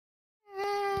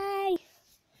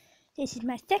This is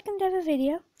my second ever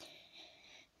video,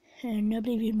 and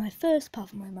nobody viewed my first apart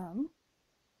from my mum.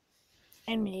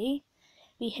 Emily,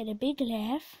 we had a big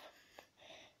laugh,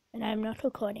 and I'm not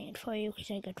recording it for you because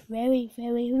I got very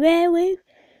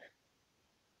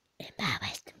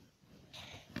embarrassed.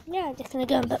 Now I'm just gonna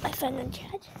go and put my phone on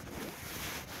charge.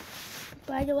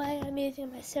 By the way, I'm using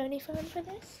my Sony phone for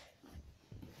this.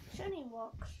 Sony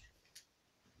works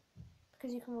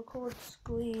because you can record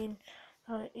screen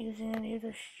without using any of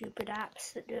the stupid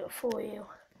apps that do it for you.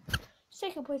 It's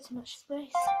taking way too much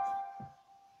space.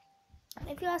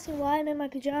 If you're asking why I'm in my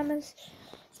pajamas,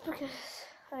 it's because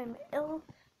I'm ill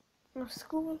from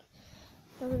school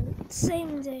on the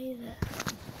same day that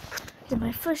I did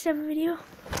my first ever video,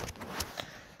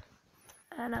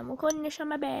 and I'm recording this on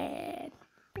my bed.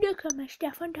 Look at my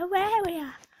stuff on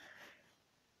Terraria.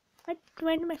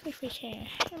 Where did my fish hair?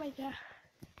 Oh my god.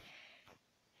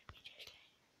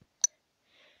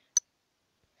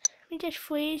 Let me just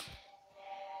freeze.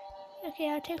 Okay,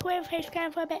 I'll take away the face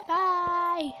cam for a bit.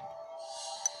 Bye.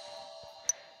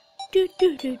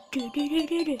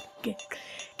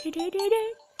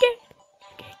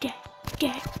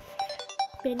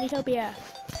 Benitopia.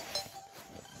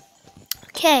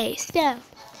 Okay, so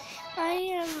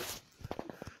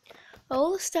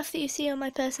all the stuff that you see on my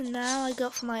person now I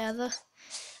got from my other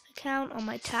account on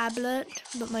my tablet,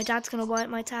 but my dad's gonna wipe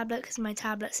my tablet because my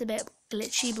tablet's a bit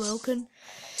glitchy, broken.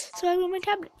 So I got my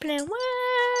tablet playing.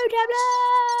 Whoa,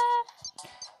 tablet!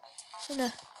 Oh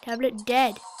no, tablet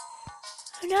dead.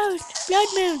 Oh no, it's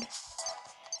Blood Moon.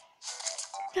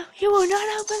 No, you will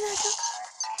not open that door.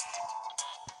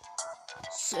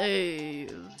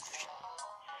 Saved.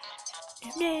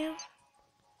 Now.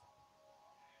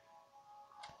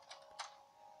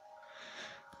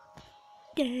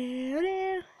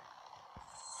 Down.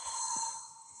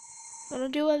 Wanna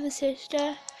do with the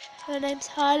sister? Her name's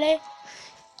Harley.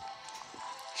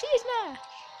 She's nice.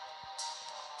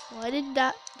 Why did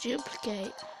that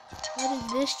duplicate? Why did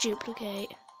this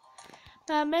duplicate?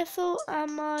 My methyl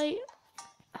and my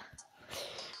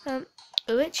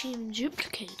which even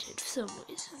duplicated for some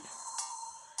reason.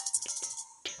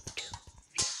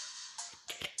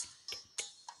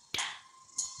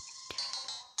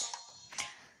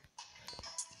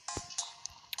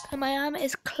 And my arm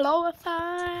is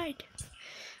glorified.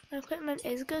 My equipment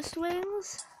is Ghost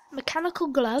Wings, mechanical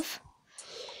glove,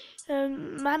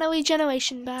 mana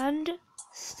regeneration band,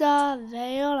 star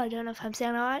veil, I don't know if I'm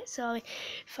saying it right, sorry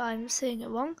if I'm saying it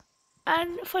wrong,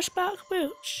 and for spark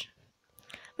boots.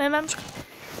 My mum's...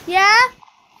 Yeah?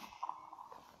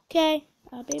 Okay,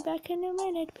 I'll be back in a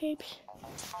minute, peeps.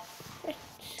 Let's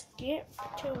skip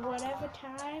to whatever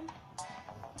time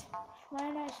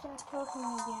when I start talking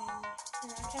again.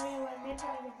 And I'll tell you what minute I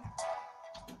get.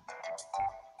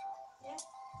 Yeah?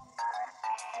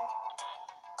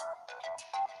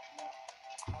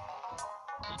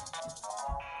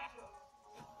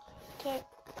 Okay.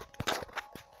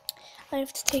 I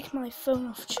have to take my phone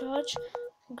off charge.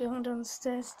 I'm going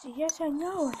downstairs to... Yes, I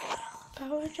know.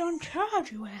 Power's on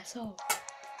charge, you asshole.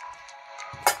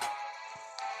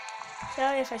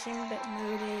 Sorry if I seem a bit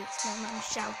moody. It's my mum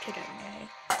shouted at me.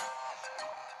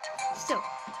 Still,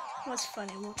 it was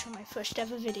funny watching my first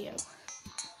ever video.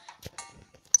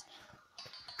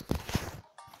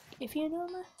 If you don't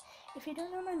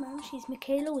know my mum, she's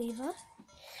Michaela Weaver.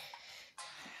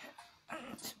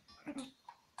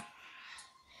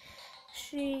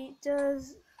 She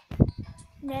does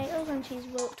nails and she's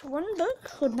wrote one book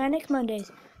called Manic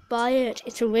Mondays. Buy it.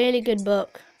 It's a really good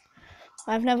book.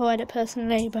 I've never read it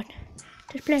personally, but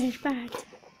this place is bad.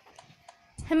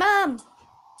 Hey, Mum!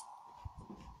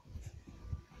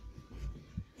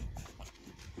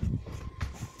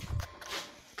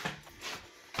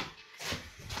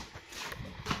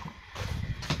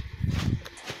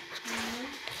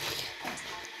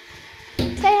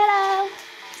 Say hello!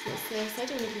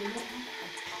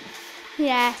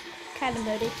 Yeah, kind of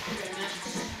moody.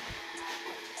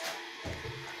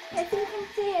 If you can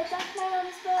see it, that's my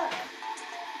mum's book.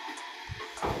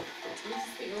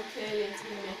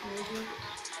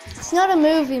 It's not a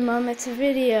movie, Mum, it's a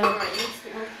video.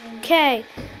 Okay,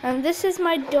 and this is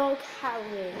my dog,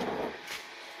 Harry.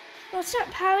 What's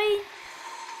up, Harry?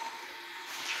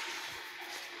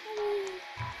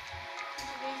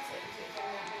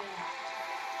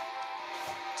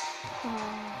 Oh,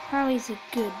 Harry's a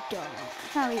good dog.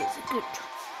 Harry is a good dog.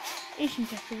 Isn't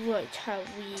that right,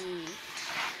 Harry?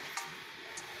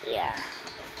 Yeah.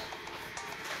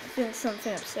 I feel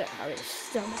something upset Harry's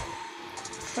stomach.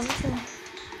 Something.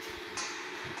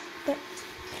 But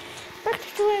back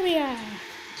to where we are.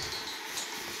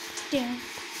 Down,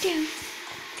 down,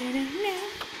 down, down,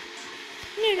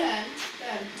 down.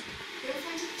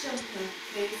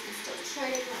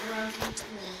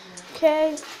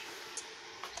 Okay.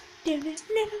 No.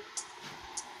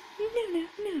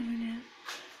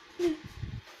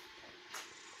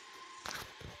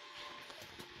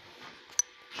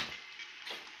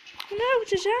 No,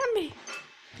 it's a zombie.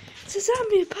 It's a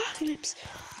zombie apocalypse.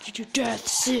 Did you death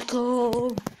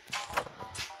sickle?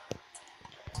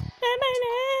 And my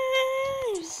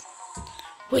nose.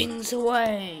 Wings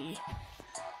away.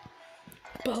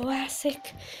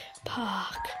 Jurassic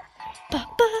Park.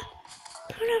 Papa.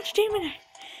 Pronounce Gemini.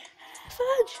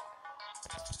 Fudge.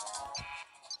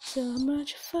 So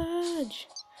much fudge.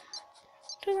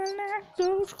 Till the night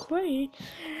goes crazy.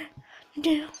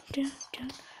 Down.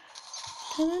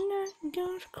 Till the night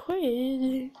goes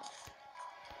crazy.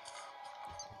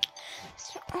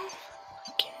 So,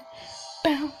 okay.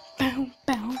 Bow.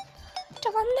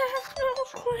 Till the night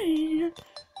goes crazy.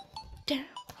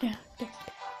 Down.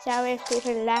 Sorry if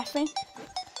people are laughing.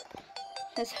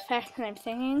 That's the fact that I'm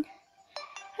singing.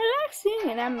 I like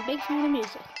singing. I'm a big fan of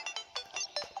music.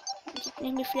 Just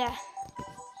make me fly.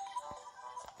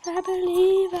 I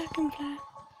believe I can fly.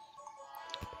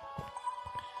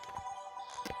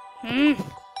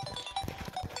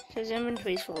 Says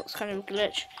inventory's full. It's kind of a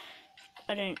glitch.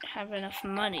 I don't have enough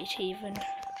money to even do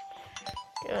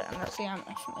it, and that's the ammo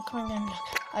from the coin. And look,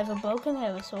 I have a bow and I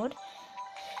have a sword.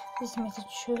 This makes a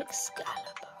true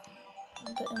Excalibur.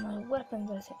 But in my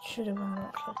weapons, I said should have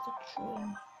unlocked like the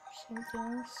true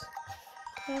something else.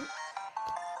 Yep.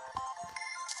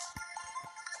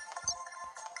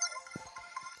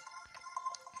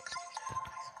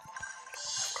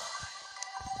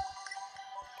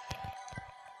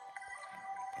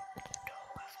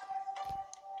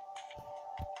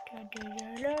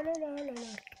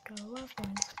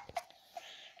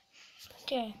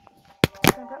 Okay,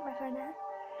 so I've got my phone now.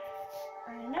 I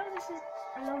know this is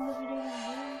a longer video than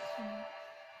this,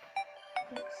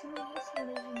 but some of it's not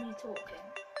even me talking.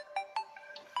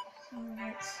 Some of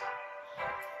it's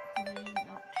really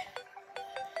not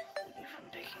maybe from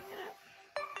picking it up.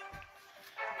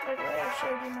 By the way, I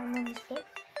showed you my mum's book.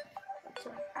 It's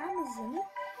on Amazon.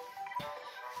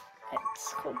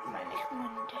 It's called Manic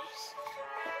Mondays.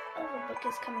 The other book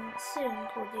is coming out soon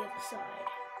called The Other Side.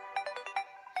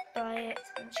 Buy it,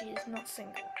 and she is not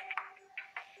single.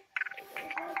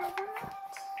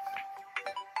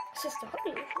 Sister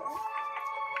Holly,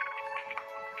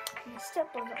 my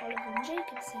stepbrother Oliver and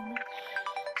Jacob single.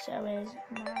 So is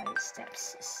my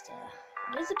stepsister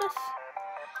Elizabeth,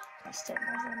 my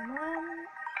stepmother Mom,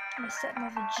 my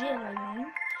stepmother Jill. I mean,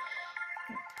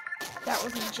 that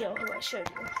wasn't Jill who I showed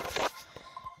you.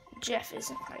 Jeff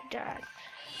isn't my dad.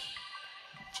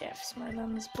 Jeff's my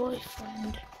mum's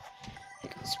boyfriend. I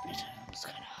got split up. It's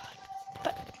kind of hard,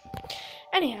 but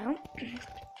anyhow.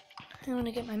 I want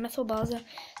to get my methyl bars out,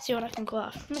 see what I can call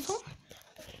out. Methyl.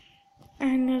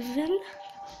 Annabelle.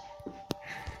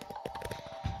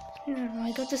 No,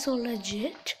 I got this all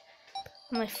legit.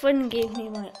 My friend gave me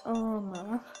my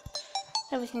armor.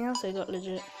 Everything else I got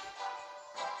legit.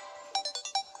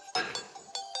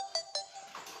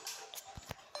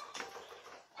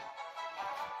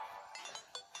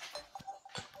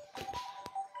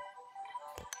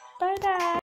 Bye bye.